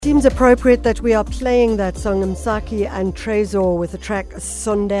Seems appropriate that we are playing that song Msaki and Trezor with the track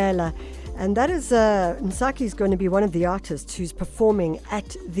Sondela. And that is, Msaki is going to be one of the artists who's performing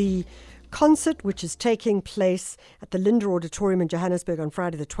at the concert which is taking place at the Linder Auditorium in Johannesburg on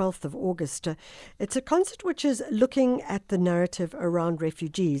Friday the 12th of August. It's a concert which is looking at the narrative around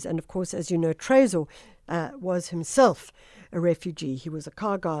refugees. And of course, as you know, Trezor was himself a refugee. He was a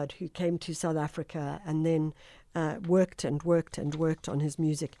car guard who came to South Africa and then worked on his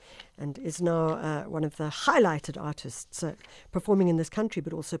music, and is now one of the highlighted artists performing in this country,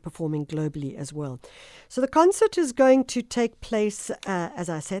 but also performing globally as well. So the concert is going to take place, as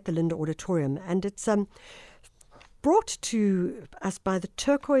I said, at the Linder Auditorium, and it's brought to us by the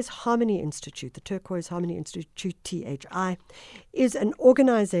Turquoise Harmony Institute. The Turquoise Harmony Institute, THI, is an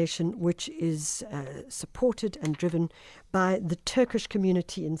organization which is supported and driven by the Turkish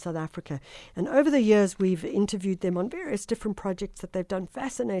community in South Africa. And over the years, we've interviewed them on various different projects that they've done,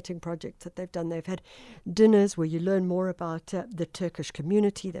 fascinating projects that they've done. They've had dinners where you learn more about the Turkish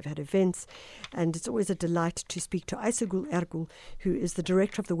community. They've had events, and it's always a delight to speak to Aysegul Ergul, who is the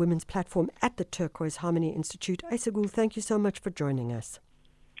director of the Women's Platform at the Turquoise Harmony Institute. Aysegul, thank you so much for joining us.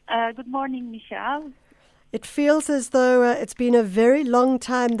 Good morning, Michelle. It feels as though it's been a very long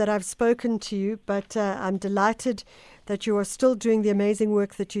time that I've spoken to you, but I'm delighted that you are still doing the amazing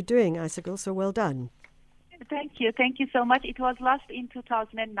work that you're doing, Aysegul, so well done. Thank you so much. It was last in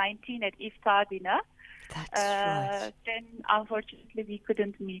 2019 at Iftar dinner. That's right. Then, unfortunately, we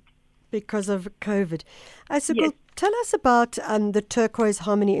couldn't meet. Because of COVID. Aysegul, Yes. Tell us about the Turquoise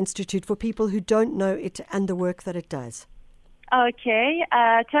Harmony Institute for people who don't know it and the work that it does. Okay.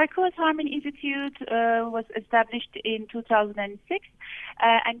 Turquoise Harmony Institute was established in 2006.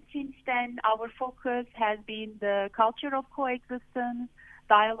 And since then, our focus has been the culture of coexistence,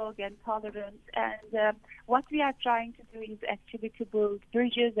 dialogue and tolerance. And what we are trying to do is actually to build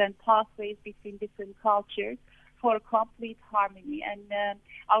bridges and pathways between different cultures for complete harmony. And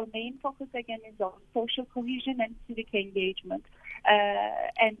our main focus, again, is on social cohesion and civic engagement.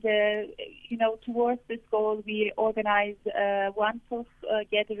 Towards this goal, we organize once-off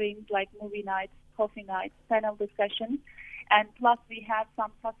gatherings like movie nights, coffee nights, panel discussions, and plus we have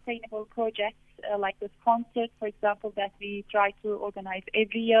some sustainable projects like this concert, for example, that we try to organize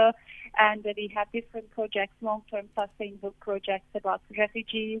every year, and we have different projects, long-term sustainable projects about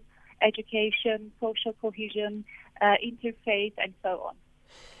refugees, education, social cohesion, interfaith, and so on.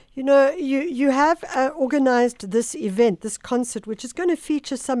 You know, you have organized this event, this concert, which is going to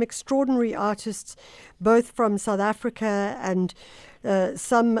feature some extraordinary artists, both from South Africa and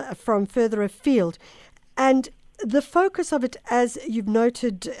some from further afield. And the focus of it, as you've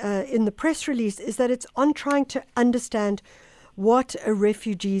noted in the press release, is that it's on trying to understand what a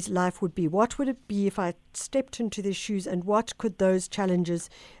refugee's life would be. What would it be if I stepped into their shoes, and what could those challenges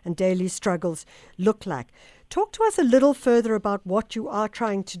and daily struggles look like? Talk to us a little further about what you are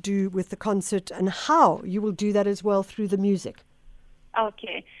trying to do with the concert and how you will do that as well through the music.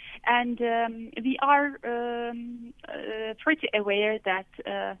 Okay. And we are pretty aware that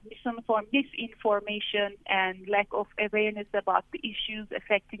misinformation and lack of awareness about the issues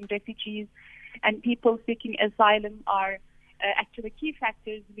affecting refugees and people seeking asylum are actually key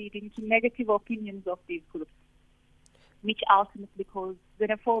factors leading to negative opinions of these groups, which ultimately cause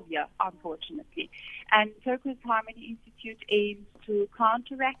xenophobia, unfortunately. And Turquoise Harmony Institute aims to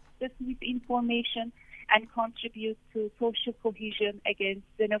counteract this misinformation and contribute to social cohesion against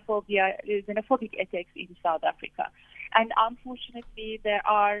xenophobic attacks in South Africa. And unfortunately, there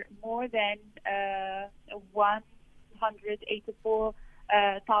are more than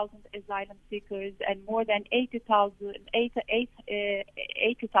 184,000 asylum seekers and more than 80,000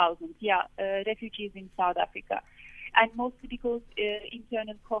 refugees in South Africa. And mostly because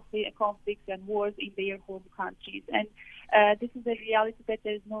internal conflicts and wars in their home countries. And this is a reality that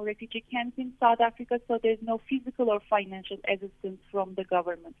there is no refugee camps in South Africa, so there is no physical or financial assistance from the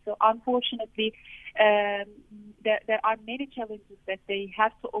government. So unfortunately, there are many challenges that they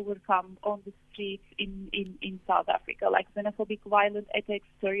have to overcome on the streets in South Africa, like xenophobic violent attacks,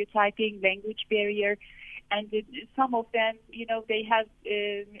 stereotyping, language barrier. And some of them, they have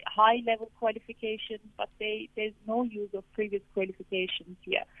high-level qualifications, but there's no use of previous qualifications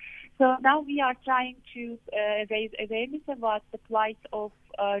here. So now we are trying to raise awareness about the plight of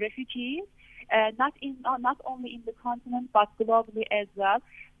refugees, not only in the continent, but globally as well.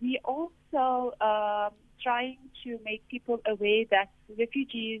 We also trying to make people aware that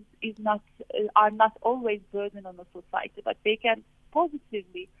refugees are not always burden on the society, but they can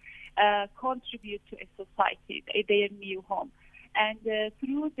positively contribute to a society, their new home. And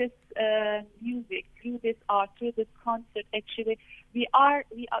through this music, through this art, through this concert, actually, we are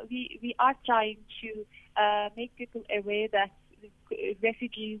trying to make people aware that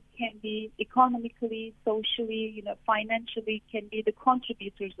refugees can be economically, socially, financially, can be the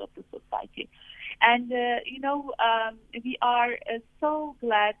contributors of the society. And, we are so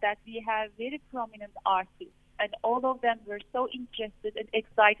glad that we have very prominent artists, and all of them were so interested and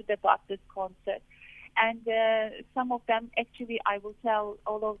excited about this concert. And some of them, actually, I will tell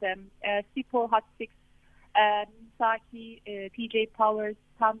all of them, Sipho Hotstix Mabuza, PJ Powers,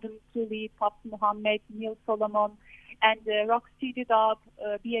 Tandem Tuli, Pops Muhammad, Neil Solomon, and Rocksteady Dub,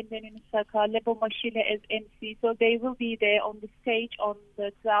 BNN Saka, Lebo Mashile as MC. So they will be there on the stage on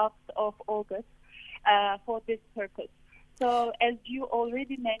the 12th of August for this purpose. So as you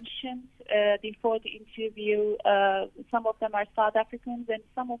already mentioned before the interview, some of them are South Africans and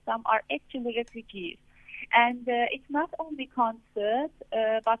some of them are actually refugees. And it's not only concert,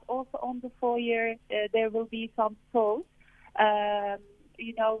 but also on the foyer there will be some shows, and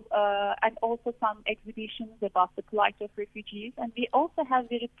also some exhibitions about the plight of refugees. And we also have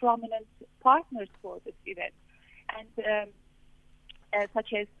very prominent partners for this event, and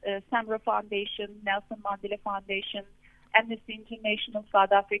such as Samra Foundation, Nelson Mandela Foundation, Amnesty International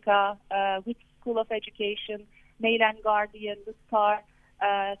South Africa, Wits School of Education, Mail and Guardian, The Star,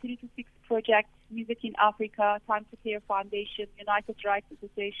 3 to 6 Project, Music in Africa, Time to Care Foundation, United Rights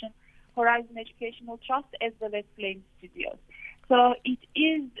Association, Horizon Educational Trust, as well as Flame Studios. So it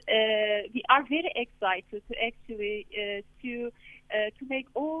is. We are very excited to actually to make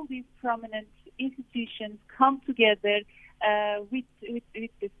all these prominent institutions come together with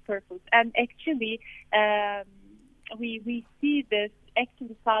this purpose. And actually, we see this.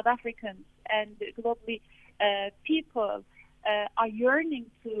 Actually, South Africans and globally people are yearning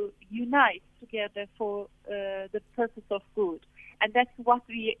to unite together for the purpose of good. And that's what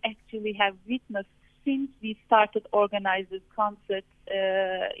we actually have witnessed since we started organizing this concert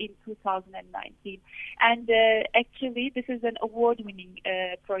in 2019. And actually, this is an award-winning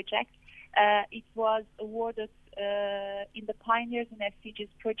project. It was awarded in the Pioneers and SDGs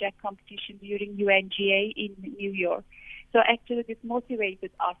project competition during UNGA in New York. So actually, this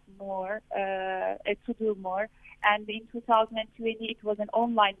motivated us more to do more. And in 2020, it was an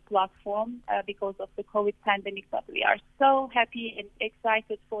online platform because of the COVID pandemic. But we are so happy and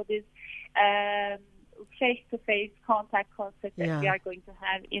excited for this face-to-face contact concert that we are going to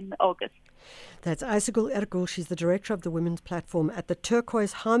have in August. That's Aysegul Ergul. She's the director of the Women's Platform at the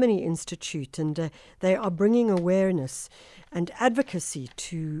Turquoise Harmony Institute, and they are bringing awareness and advocacy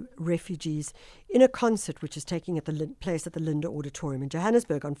to refugees in a concert which is taking place at the Linder Auditorium in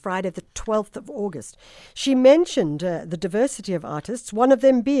Johannesburg on Friday the 12th of August. She mentioned the diversity of artists, one of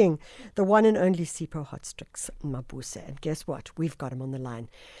them being the one and only Sipho Hotstix Mabuza. And guess what? We've got him on the line.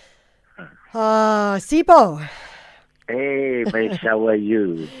 Sipho. Hey, mate, how are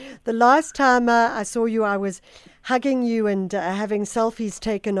you? The last time I saw you, I was hugging you and having selfies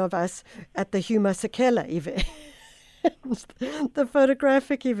taken of us at the Huma Sakela event, the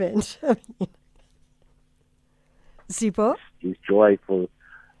photographic event. Sipho? These joyful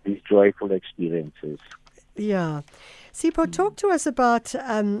experiences. Yeah. Sipho, talk to us about,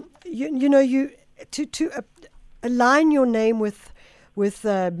 to align your name with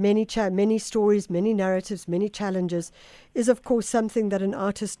many stories, many narratives, many challenges is, of course, something that an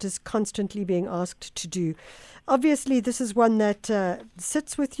artist is constantly being asked to do. Obviously, this is one that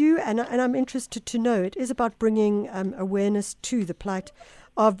sits with you, and I'm interested to know. It is about bringing awareness to the plight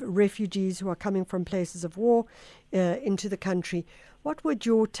of refugees who are coming from places of war into the country. What would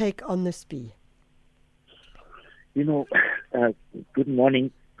your take on this be? Good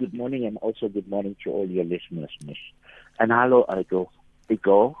morning, and also good morning to all your listeners, Miss. And hello, Ergul.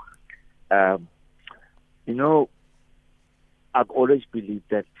 I've always believed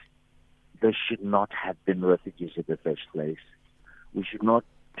that there should not have been refugees in the first place.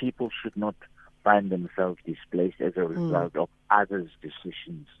 People should not find themselves displaced as a result of others'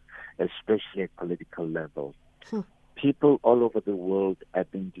 decisions, especially at political level. People all over the world have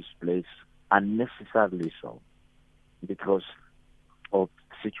been displaced unnecessarily so because of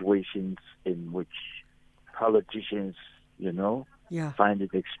situations in which politicians find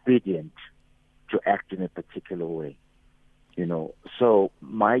it expedient to act in a particular way, So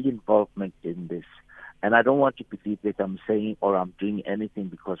my involvement in this, and I don't want to believe that I'm saying or I'm doing anything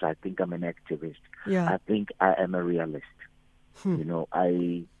because I think I'm an activist. I think I am a realist.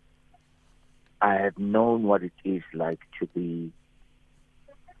 I have known what it is like to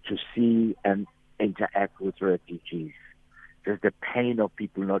see and interact with refugees. There's the pain of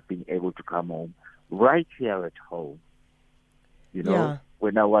people not being able to come home. Right here at home, You know, Yeah.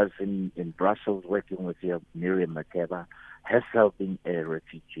 when I was in Brussels working with Miriam Makeba, herself being a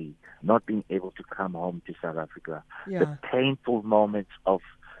refugee, not being able to come home to South Africa, the Yeah. painful moments of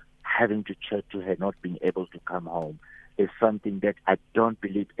having to chat to her, not being able to come home, is something that I don't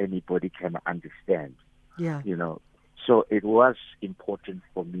believe anybody can understand. Yeah. You know, so it was important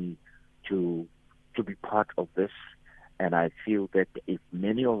for me to be part of this, and I feel that if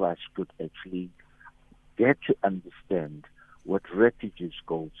many of us could actually get to understand what refugees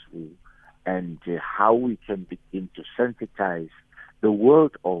go through and how we can begin to sensitize the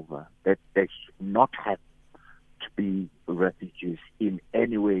world over that they should not have to be refugees in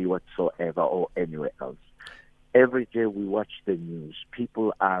any way whatsoever or anywhere else. Every day we watch the news.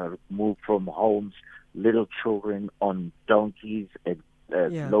 People are moved from homes, little children on donkeys and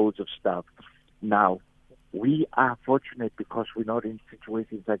loads of stuff. Now, we are fortunate because we're not in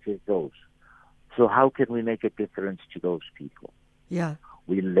situations such as those. So how can we make a difference to those people? Yeah.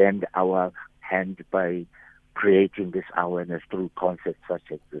 We lend our hand by creating this awareness through concepts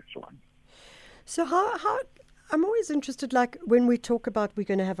such as this one. So how I'm always interested, like when we talk about we're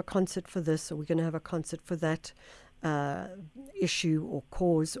going to have a concert for this or we're going to have a concert for that issue or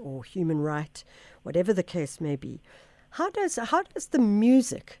cause or human right, whatever the case may be. How does the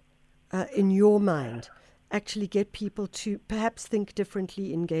music, in your mind, actually get people to perhaps think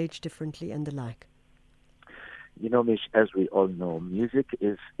differently, engage differently, and the like? You know, Mish, as we all know, music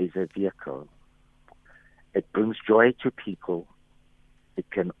is a vehicle. It brings joy to people. It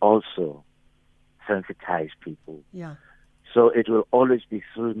can also sensitize people. Yeah. So it will always be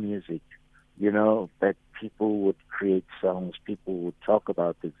through music, you know, that people would create songs, people would talk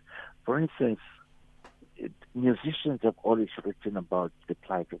about this. For instance, musicians have always written about the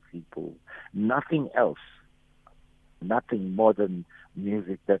plight of people. Nothing else, nothing more than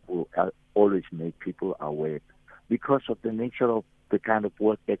music that will always make people aware because of the nature of the kind of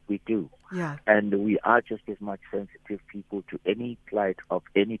work that we do. Yeah. And we are just as much sensitive people to any plight of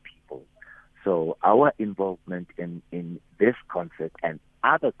any people. So our involvement in this concert and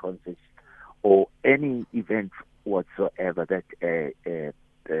other concerts or any event whatsoever that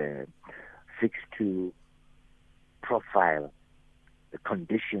seeks to profile the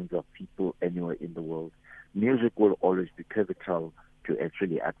conditions of people anywhere in the world, music will always be pivotal to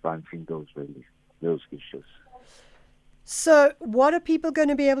actually advancing those issues. So what are people going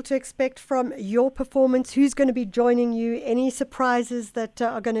to be able to expect from your performance? Who's going to be joining you? Any surprises that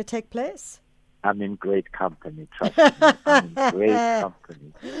are going to take place? I'm in great company, trust me. I'm in great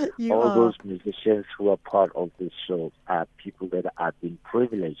company. All those musicians who are part of this show are people that are being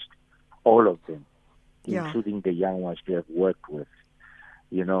privileged, all of them, including the young ones they have worked with.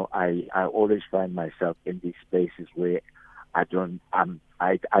 You know, I always find myself in these spaces where I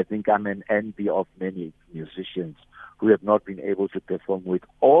think I'm an envy of many musicians who have not been able to perform with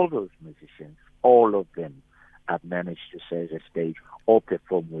all those musicians. All of them have managed to share the stage or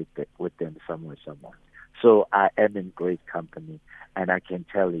perform with them somewhere. So I am in great company, and I can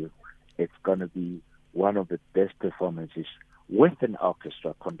tell you it's going to be one of the best performances with an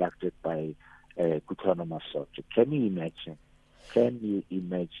orchestra conducted by Kutlwana Masotho. Can you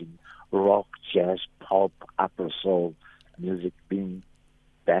imagine rock, jazz, pop, upper soul music being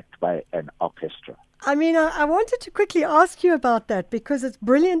backed by an orchestra? I mean, I wanted to quickly ask you about that because it's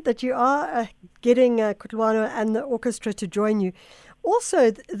brilliant that you are getting Kutlwana and the orchestra to join you. Also,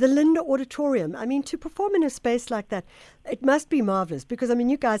 the Linder Auditorium. I mean, to perform in a space like that, it must be marvelous because, I mean,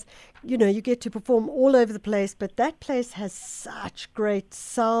 you guys, you know, you get to perform all over the place, but that place has such great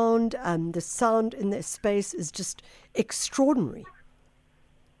sound. The sound in the space is just extraordinary.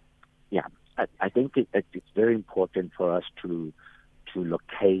 Yeah, I think it's very important for us to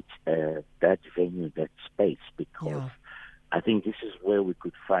locate that venue, that space, because I think this is where we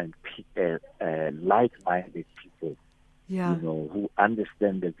could find like-minded people, you know, who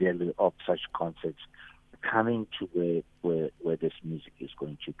understand the value of such concerts, coming to where this music is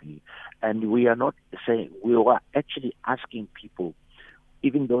going to be. And we are not saying, we are actually asking people,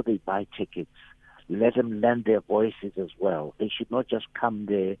 even though they buy tickets, let them lend their voices as well. They should not just come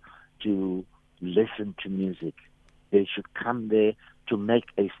there to listen to music. They should come there to make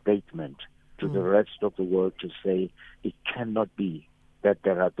a statement to the rest of the world to say it cannot be that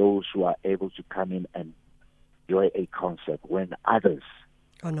there are those who are able to come in and enjoy a concert when others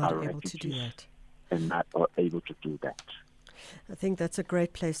are not able to do that. And not are able to do that. I think that's a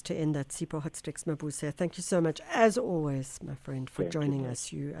great place to end that. Sipho Hotstix Mabuza, thank you so much, as always, my friend, for joining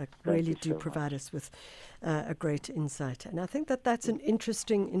us. You really do provide us with a great insight. And I think that that's an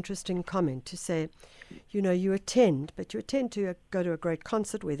interesting comment to say, you attend, but you attend to go to a great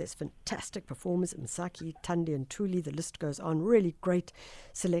concert where there's fantastic performers, Msaki, Tandi and Tuli, the list goes on, really great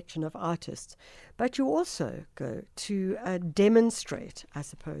selection of artists. But you also go to demonstrate, I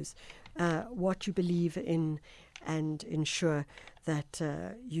suppose, what you believe in and ensure that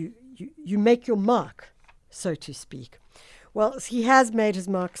you make your mark, so to speak. Well, he has made his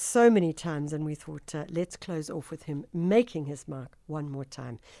mark so many times, and we thought, let's close off with him making his mark one more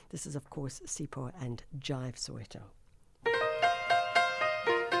time. This is, of course, Sipho and Jive Soweto.